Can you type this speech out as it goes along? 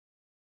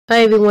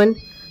Hi everyone,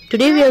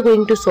 today we are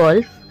going to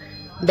solve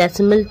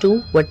decimal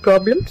 2 word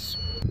problems.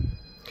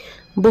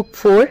 Book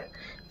 4,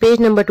 page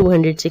number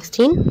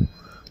 216.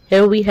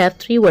 Here we have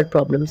 3 word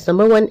problems.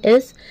 Number 1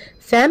 is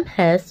Sam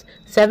has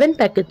 7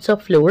 packets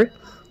of flour.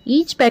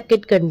 Each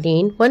packet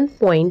contains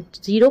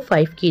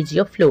 1.05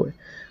 kg of flour.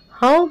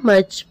 How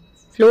much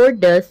flour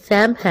does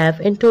Sam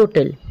have in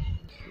total?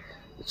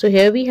 So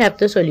here we have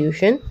the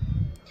solution.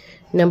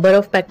 Number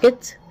of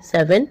packets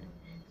 7.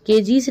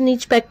 Kgs in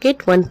each packet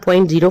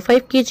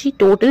 1.05 kg.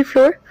 Total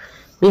flour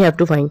we have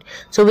to find.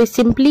 So we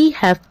simply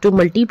have to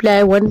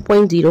multiply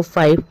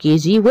 1.05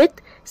 kg with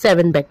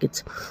 7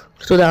 packets.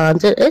 So the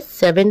answer is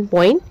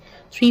 7.35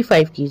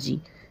 kg.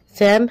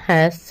 Sam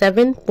has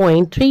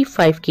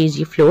 7.35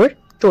 kg flour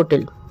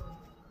total.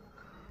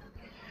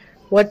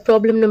 What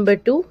problem number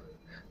 2?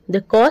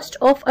 The cost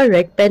of a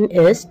red pen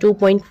is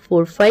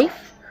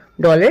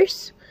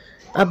 $2.45.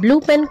 A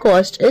blue pen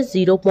cost is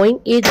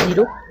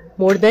 0.80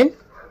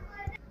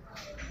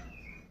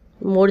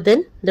 more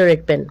than the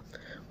red pen.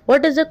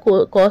 What is the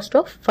cost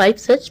of 5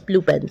 such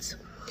blue pens?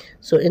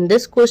 So in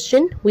this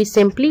question we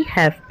simply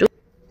have to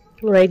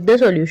write the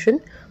solution.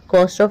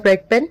 Cost of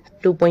red pen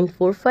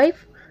 2.45,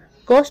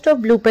 cost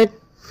of blue pen.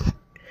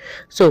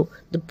 So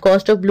the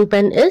cost of blue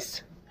pen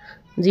is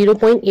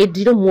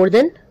 0.80 more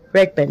than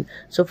red pen.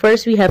 So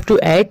first we have to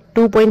add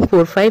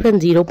 2.45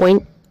 and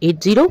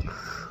 0.80.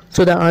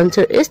 So the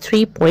answer is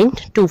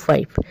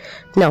 3.25.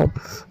 Now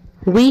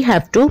we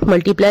have to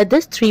multiply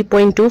this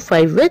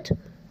 3.25 with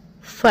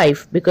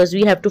 5 because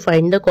we have to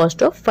find the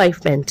cost of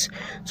 5 pence.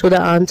 So the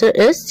answer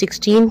is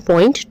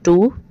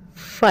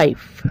 16.25.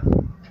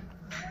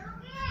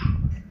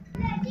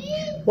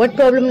 What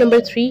problem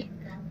number 3?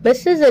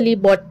 Mrs. Ali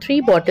bought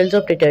 3 bottles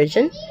of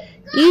detergent.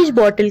 Each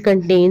bottle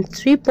contains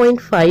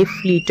 3.5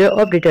 liter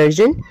of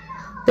detergent.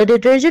 The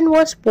detergent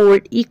was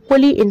poured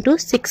equally into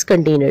 6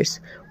 containers.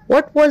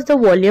 What was the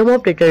volume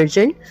of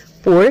detergent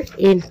poured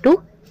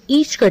into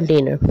each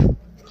container?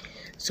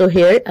 So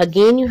here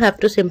again you have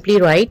to simply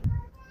write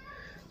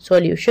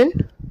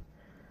solution.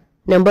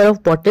 Number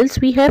of bottles,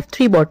 we have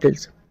 3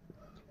 bottles.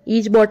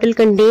 Each bottle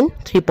contains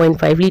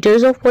 3.5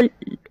 liters of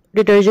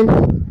detergent.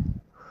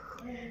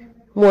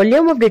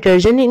 Volume of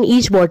detergent in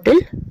each bottle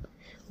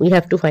we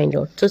have to find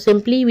out. So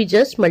simply we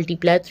just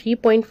multiply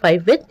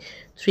 3.5 with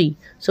 3.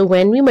 So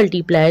when we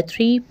multiply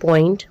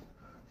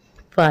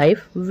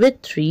 3.5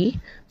 with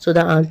 3, so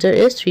the answer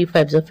is 3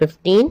 5s are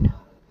 15,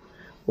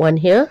 1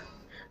 here,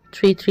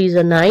 3 3s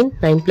are 9,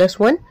 9 plus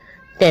 1,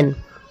 10,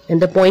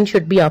 and the point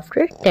should be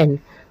after 10.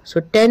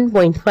 So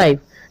 10.5.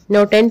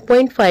 Now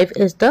 10.5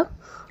 is the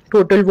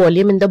total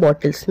volume in the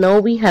bottles. Now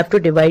we have to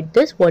divide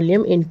this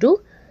volume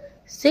into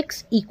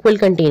 6 equal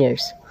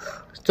containers.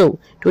 So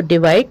to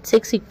divide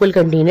 6 equal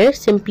containers,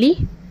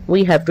 simply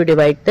we have to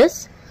divide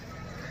this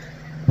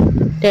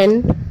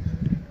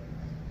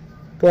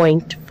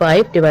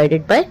 10.5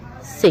 divided by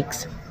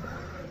 6.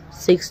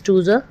 6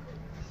 2s are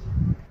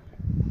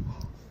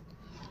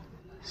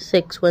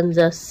 6 1s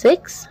are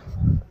 6,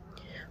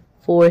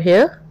 4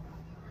 here.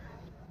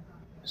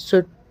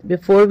 So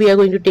before we are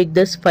going to take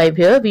this 5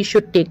 here, we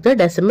should take the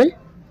decimal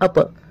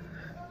upper.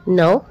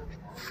 Now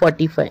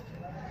 45.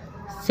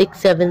 6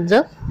 7s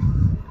are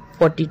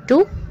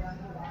 42,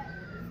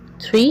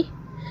 3,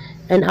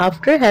 and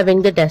after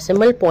having the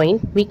decimal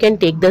point we can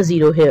take the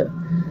 0 here.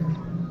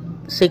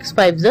 6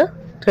 5s are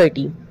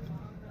 30.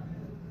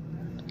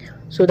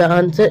 So the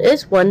answer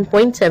is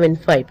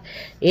 1.75.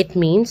 It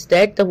means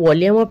that the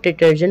volume of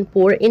detergent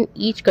poured in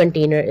each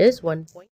container is 1.